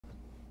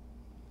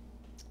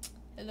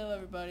Hello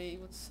everybody,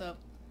 what's up?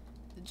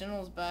 The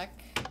General's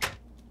back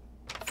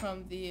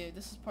from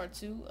this is part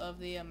 2 of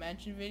the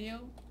mansion video.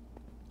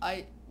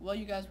 While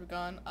you guys were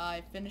gone,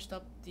 I finished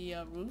up the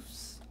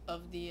roofs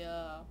of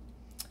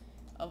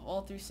of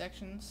all 3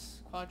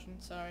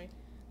 quadrants,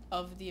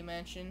 of the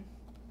mansion,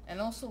 and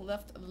also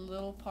left a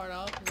little part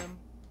out because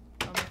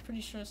I'm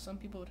pretty sure some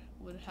people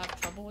would have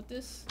trouble with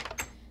this.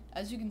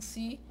 As you can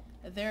see,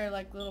 there are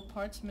like little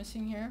parts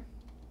missing here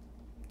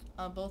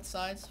on both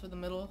sides for the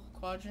middle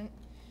quadrant.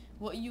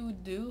 What you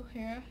would do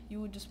here,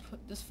 you would just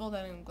fill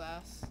that in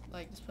glass,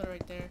 like just put it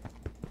right there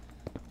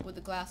with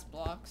the glass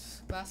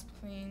blocks, glass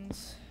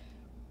panes,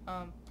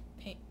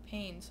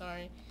 panes,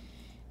 sorry.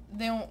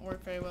 They won't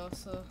work very well,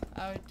 so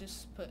I would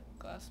just put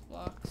glass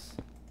blocks.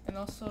 And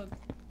also,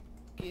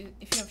 if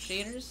you have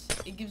shaders,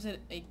 it gives it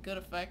a good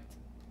effect.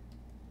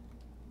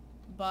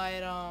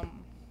 But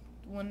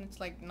when it's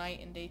like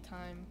night and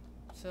daytime,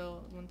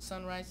 so when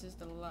sun rises,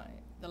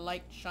 the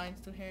light shines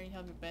through here. You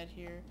have your bed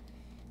here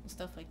and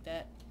stuff like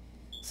that.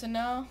 So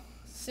now,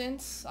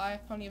 since I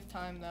have plenty of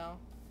time now,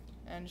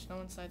 and there's no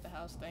one inside the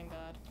house, thank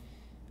God,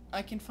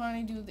 I can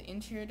finally do the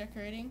interior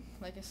decorating.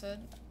 Like I said,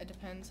 it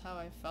depends how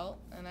I felt,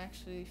 and I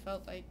actually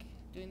felt like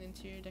doing the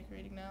interior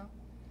decorating now.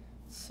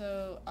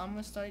 So I'm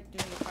gonna start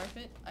doing the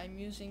carpet. I'm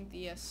using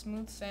the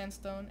smooth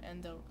sandstone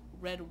and the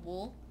red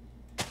wool.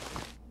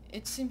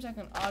 It seems like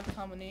an odd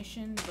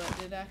combination,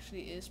 but it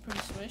actually is pretty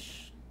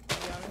swish, to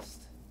be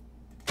honest.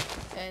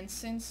 And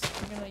since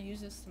we're gonna use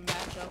this to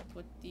match up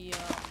with the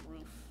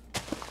roof.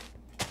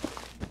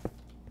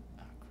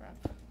 Ah, crap.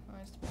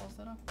 I just balls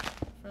that up.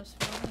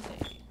 First floor of the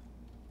day.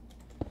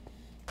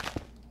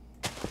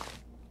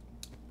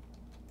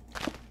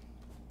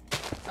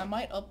 I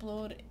might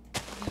upload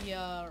the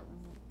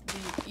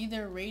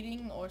either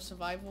rating or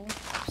survival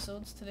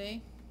episodes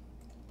today.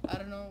 I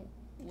don't know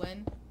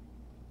when,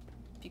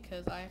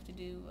 because I have to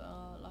do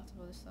lots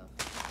of other stuff.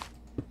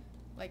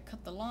 Like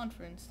cut the lawn,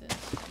 for instance.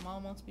 My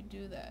mom wants me to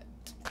do that.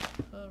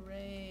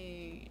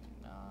 Hooray!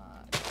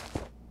 Not.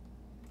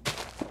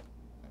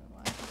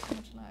 Why is there so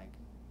much lag?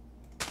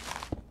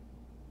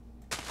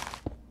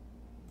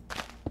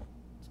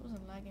 This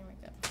wasn't lagging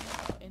like that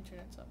before. Oh,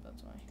 internet's up,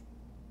 that's why.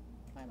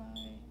 Bye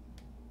bye.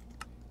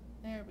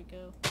 There we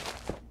go.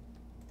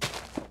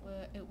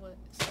 Well,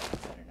 it's slightly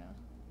better now.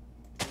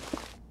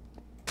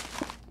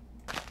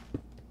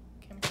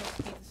 Okay, I'm trying to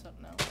speed this up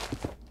now.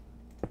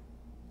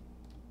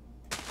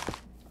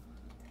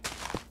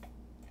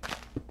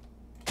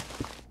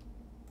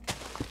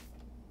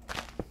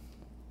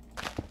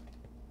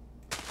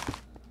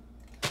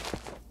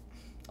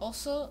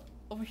 Also,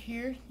 over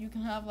here, you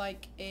can have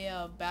like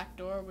a back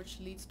door which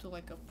leads to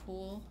like a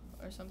pool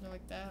or something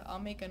like that. I'll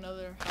make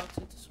another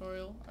how-to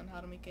tutorial on how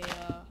to make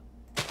a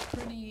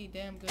pretty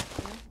damn good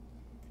pool.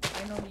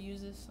 I normally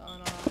use this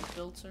on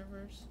build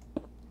servers.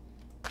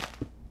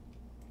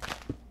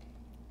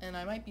 And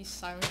I might be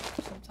silent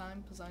for some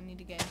time because I need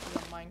to get into the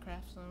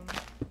Minecraft zone,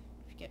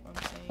 if you get what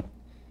I'm saying.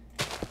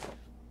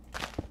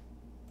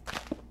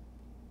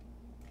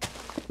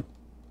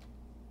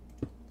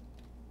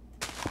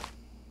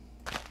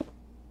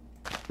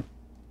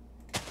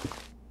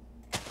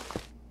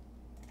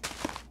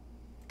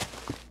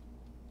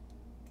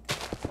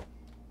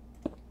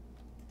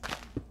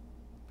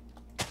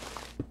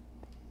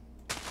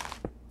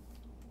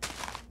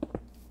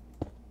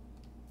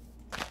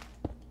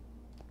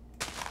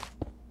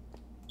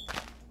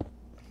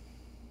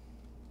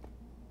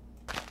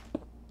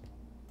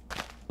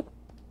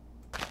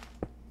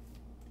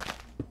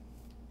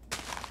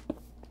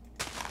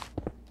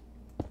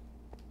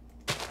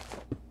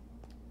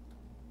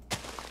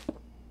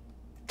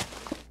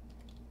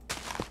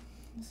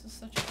 This is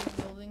such a big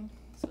building,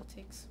 so it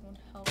takes one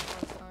hell of a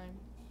lot of time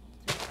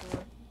to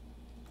explore.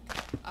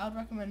 I would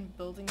recommend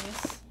building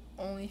this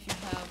only if you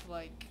have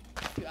like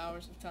a few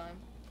hours of time.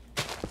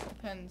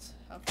 Depends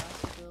how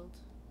fast you build.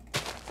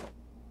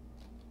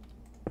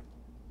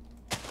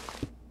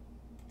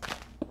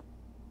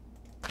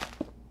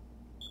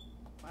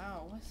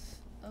 Wow, what's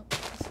up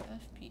with this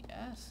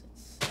FPS?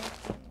 It's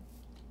sucking.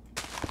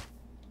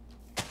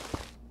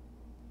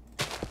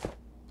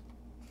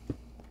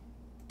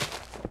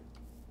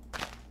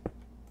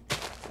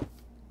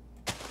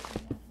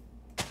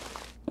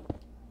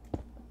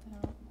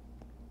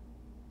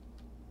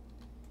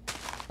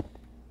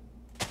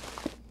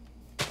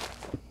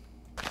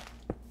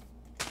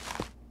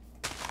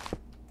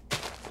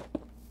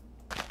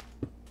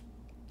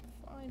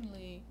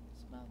 Finally,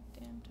 it's about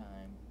damn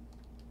time.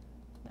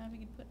 Now we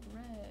can put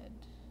red.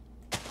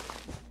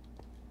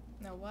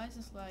 Now why is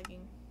this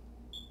lagging?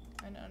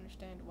 I don't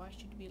understand. Why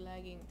should it be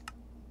lagging?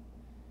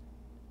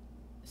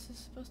 This is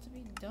supposed to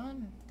be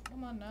done.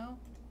 Come on now.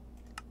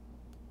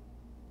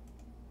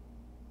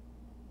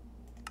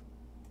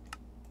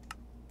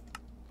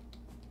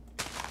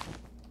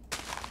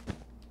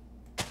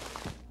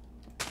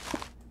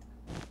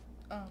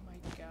 Oh my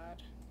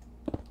god.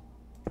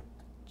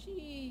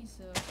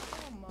 Jesus,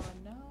 come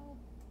on now.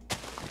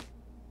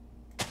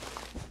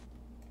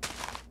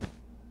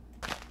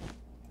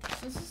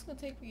 So this is gonna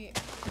take me a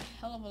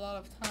hell of a lot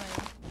of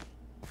time.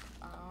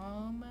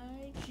 Oh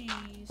my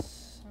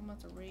jeez. I'm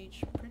about to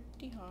rage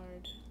pretty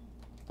hard.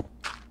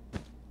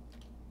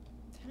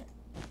 Damn it.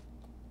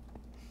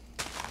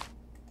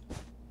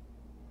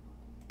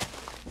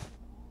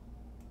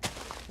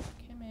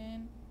 Come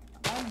in.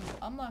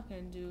 I'm not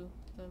gonna do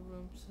the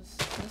rooms.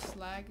 This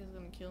lag is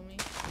gonna kill me.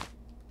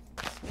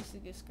 It's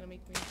basically just gonna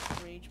make me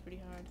rage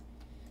pretty hard.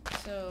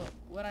 So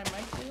what I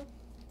might do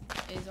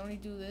is only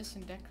do this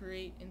and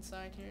decorate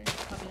inside here.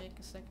 Probably make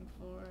a second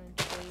floor and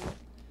show you.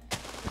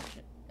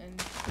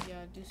 And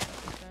yeah, do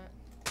stuff like that.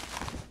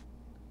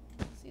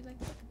 See, like,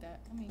 look at that.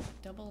 I mean,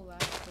 double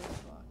that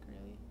first block,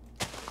 really.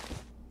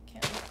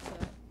 Can't wait for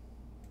that.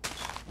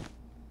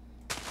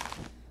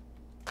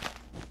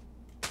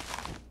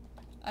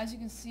 As you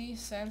can see,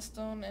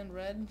 sandstone and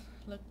red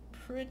look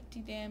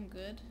pretty damn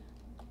good.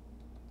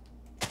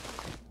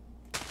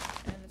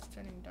 And it's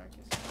turning dark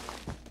as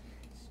hell.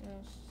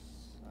 So,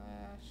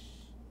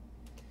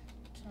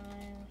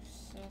 /time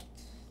set.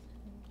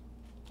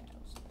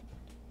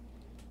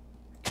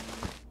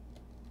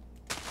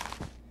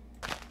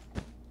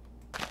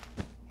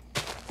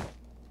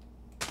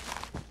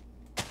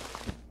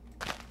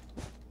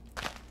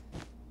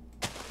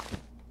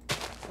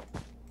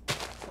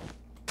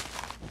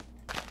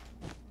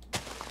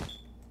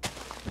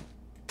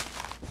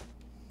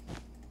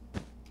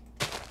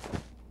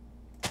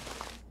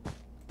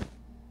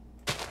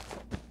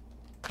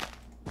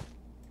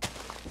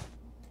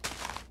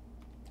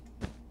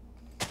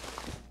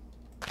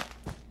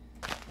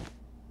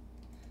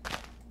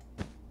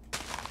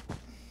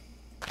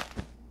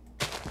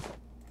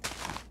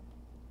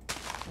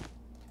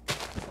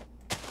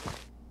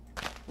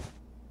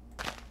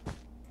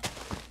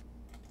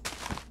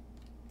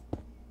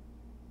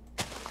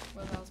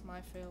 Well, that was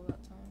my fail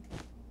that time.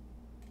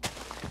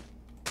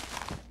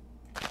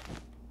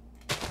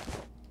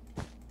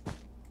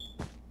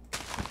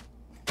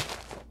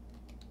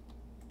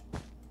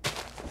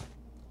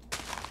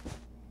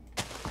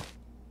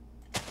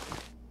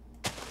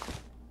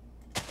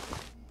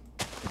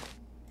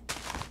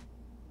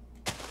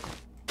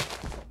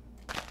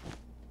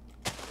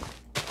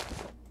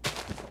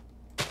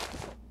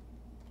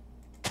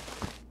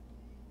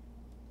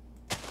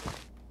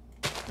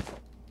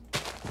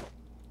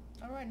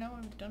 Alright, now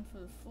I'm done for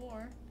the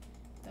floor.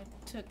 That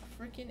took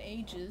freaking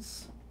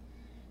ages.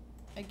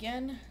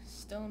 Again,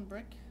 stone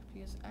brick,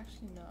 because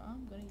actually no,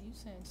 I'm gonna use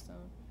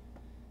sandstone.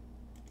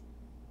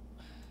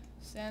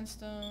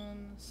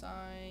 Sandstone,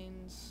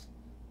 signs,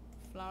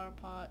 flower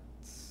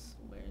pots.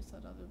 Where's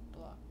that other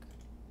block?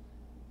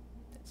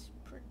 That's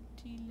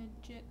pretty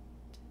legit.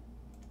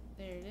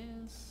 There it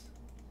is.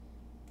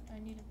 I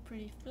need a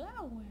pretty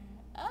flower.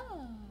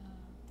 Ah!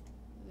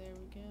 There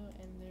we go,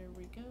 and there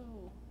we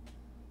go.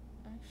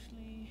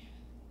 Actually,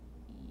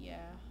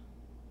 yeah.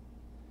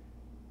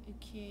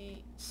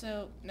 Okay,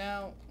 so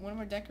now when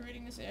we're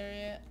decorating this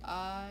area,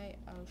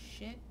 oh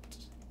shit.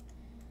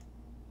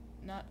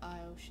 Not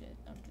oh shit,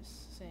 I'm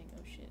just saying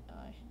oh shit,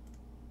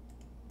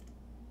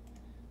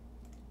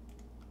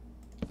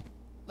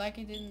 Like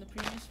I did in the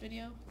previous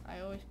video, I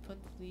always put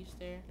the leaves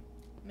there.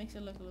 Makes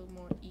it look a little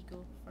more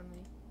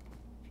eco-friendly,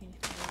 if you know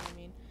what I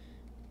mean.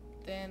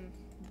 Then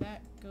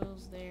that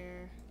goes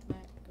there,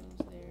 that goes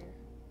there.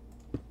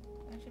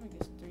 Actually, make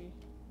this 3.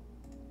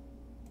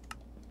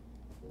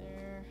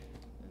 There,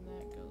 and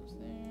that goes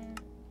there.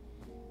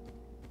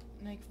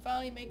 And I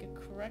finally make a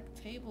correct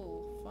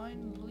table.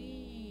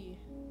 Finally!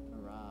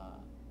 Hurrah!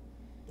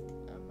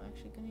 I'm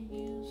actually gonna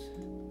use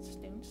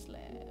stone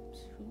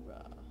slabs.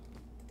 Hoorah!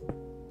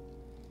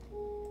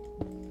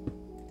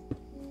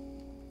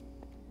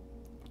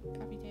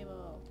 Coffee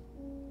table.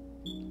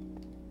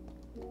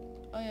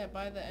 Oh yeah,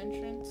 by the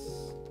entrance,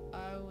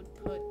 I would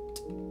put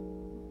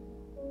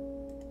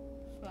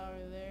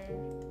flower there,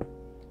 and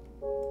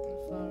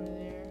flower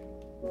there.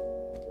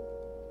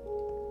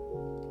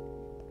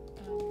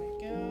 Oh my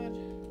god.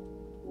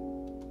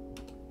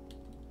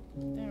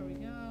 There we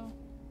go.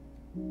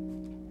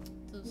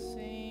 Do the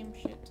same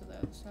shit to the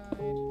other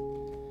side.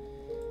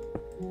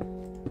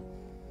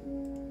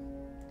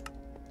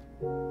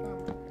 Oh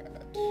my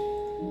god.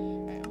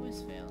 I always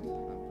fail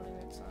on putting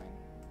that sign.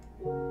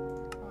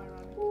 How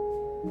ironic.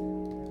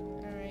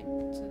 Alright,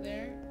 so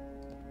there.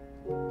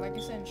 Like I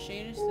said, in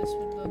shaders, this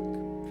would look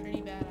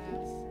pretty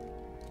badass.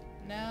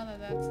 Now that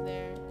that's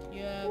there,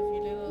 you have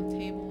your little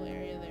table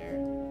area there.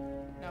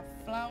 Now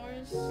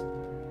flowers,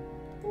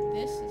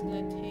 this is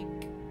gonna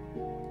take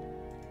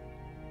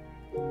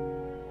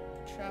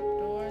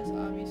trapdoors,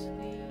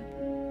 obviously,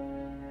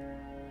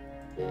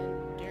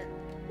 and dirt.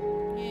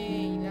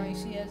 Yay! Now you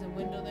see it has a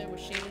window there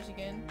with shaders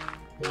again,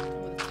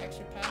 and with a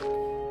texture pack.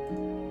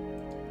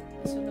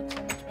 This will look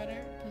so much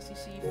better. Plus you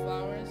see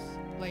flowers,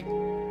 like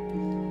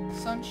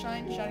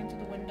sunshine shining through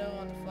the window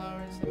on the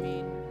flowers. I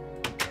mean,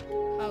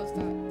 how's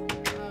that? How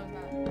is that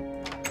not look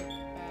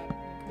bad?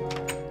 I mean,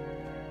 come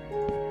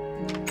on.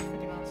 It's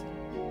freaking awesome.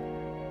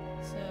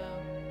 So,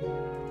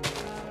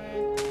 flower,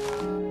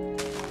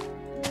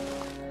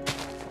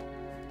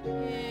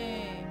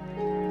 yay!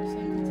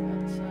 Same thing to the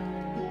other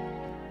side.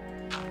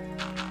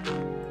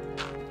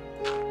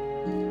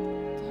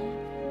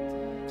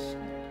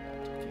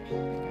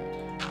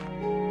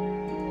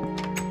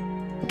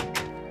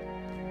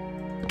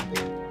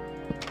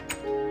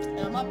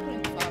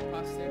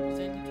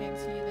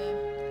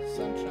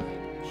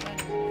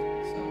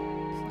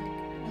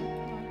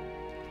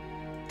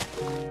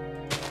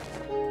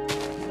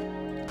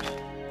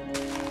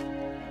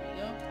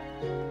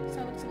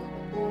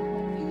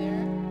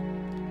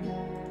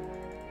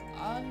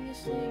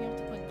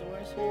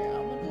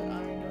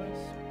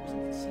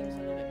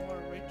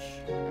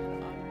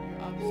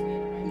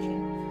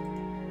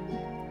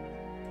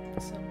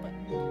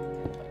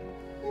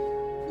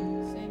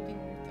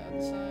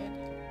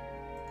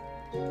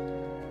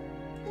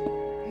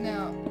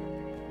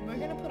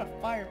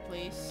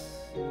 place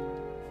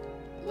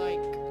like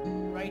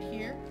right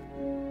here.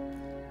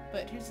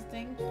 But here's the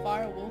thing,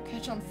 fire will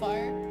catch on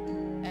fire,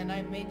 and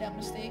I made that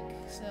mistake,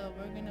 so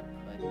we're gonna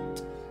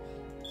put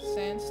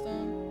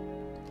sandstone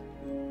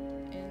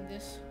in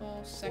this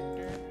whole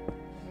sector.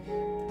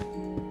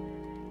 And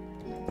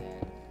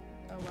then,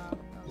 oh wow,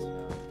 that was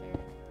well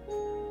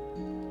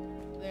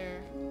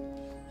there.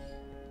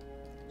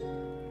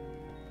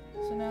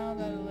 So now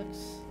that it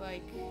looks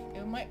like,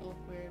 it might look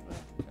weird, but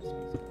trust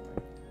me, it's gonna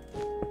work.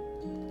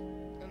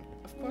 And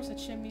of course the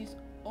chimneys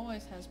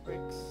always has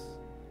bricks.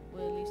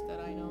 Well, at least that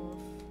I know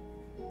of.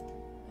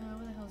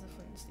 Where the hell is the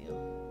flint and steel?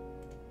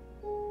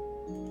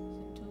 Is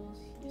it tools?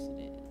 Yes,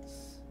 it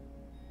is.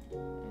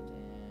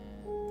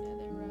 And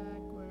then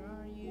netherrack, where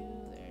are you?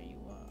 There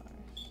you are.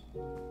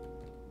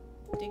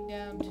 Dig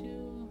down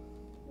too.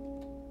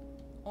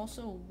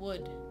 Also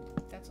wood.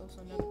 That's also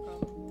another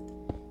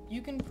problem.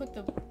 You can put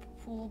the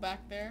pool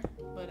back there,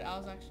 but I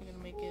was actually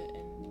gonna make it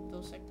in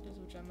those sectors,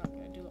 which I'm not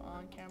gonna do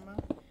on camera.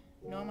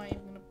 Nor am I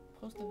even gonna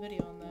post a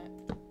video on that.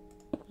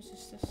 It's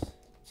just this.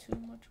 Too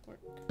much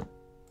work.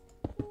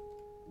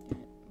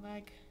 Damn it,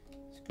 lag.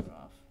 Screw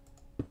off.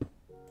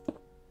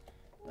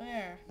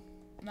 There.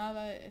 Now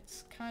that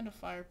it's kind of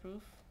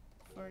fireproof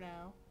for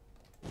now.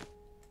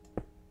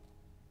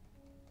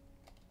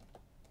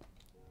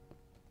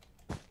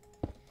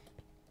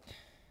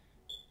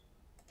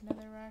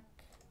 Netherrack.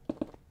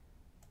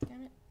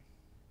 Damn it.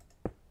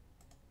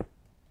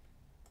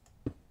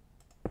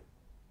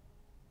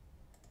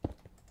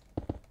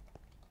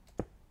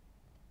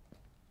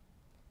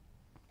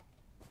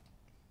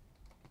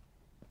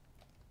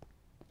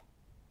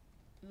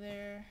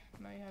 There,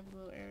 now you have a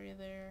little area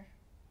there.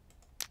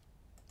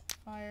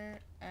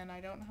 Fire, and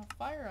I don't have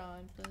fire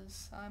on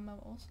because I'm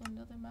also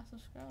another massive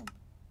scrub.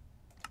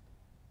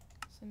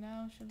 So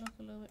now it should look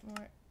a little bit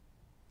more.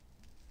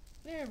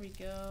 There we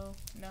go.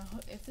 Now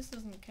if this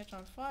doesn't catch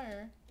on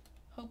fire,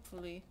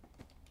 hopefully.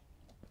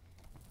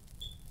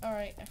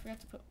 Alright, I forgot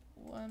to put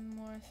one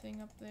more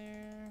thing up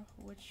there,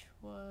 which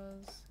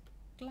was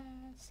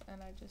glass,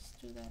 and I just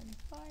threw that in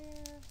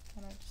fire,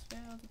 and I just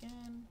failed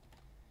again.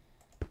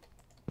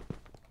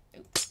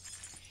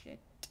 Oops, shit.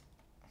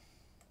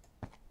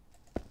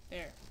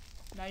 There.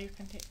 Now you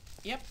can take.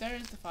 Yep, there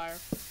is the fire.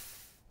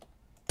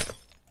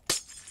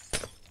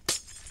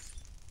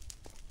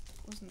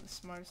 Wasn't the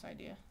smartest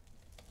idea.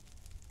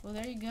 Well,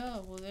 there you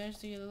go. Well, there's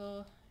the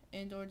little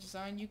indoor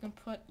design. You can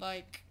put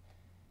like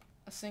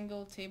a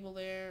single table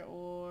there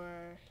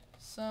or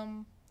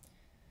some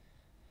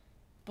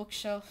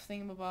bookshelf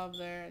thingamabob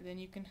there. Then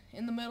you can,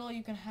 in the middle,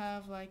 you can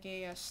have like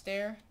a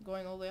stair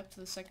going all the way up to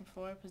the second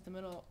floor because the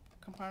middle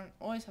compartment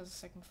always has a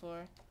second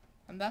floor.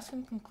 And that's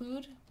going to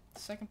conclude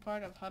the second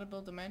part of how to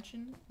build a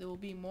mansion. There will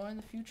be more in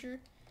the future.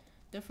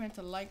 Don't forget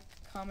to like,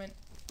 comment,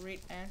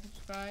 rate, and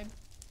subscribe.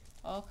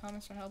 All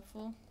comments are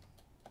helpful.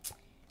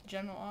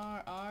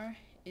 General RR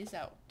is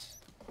out.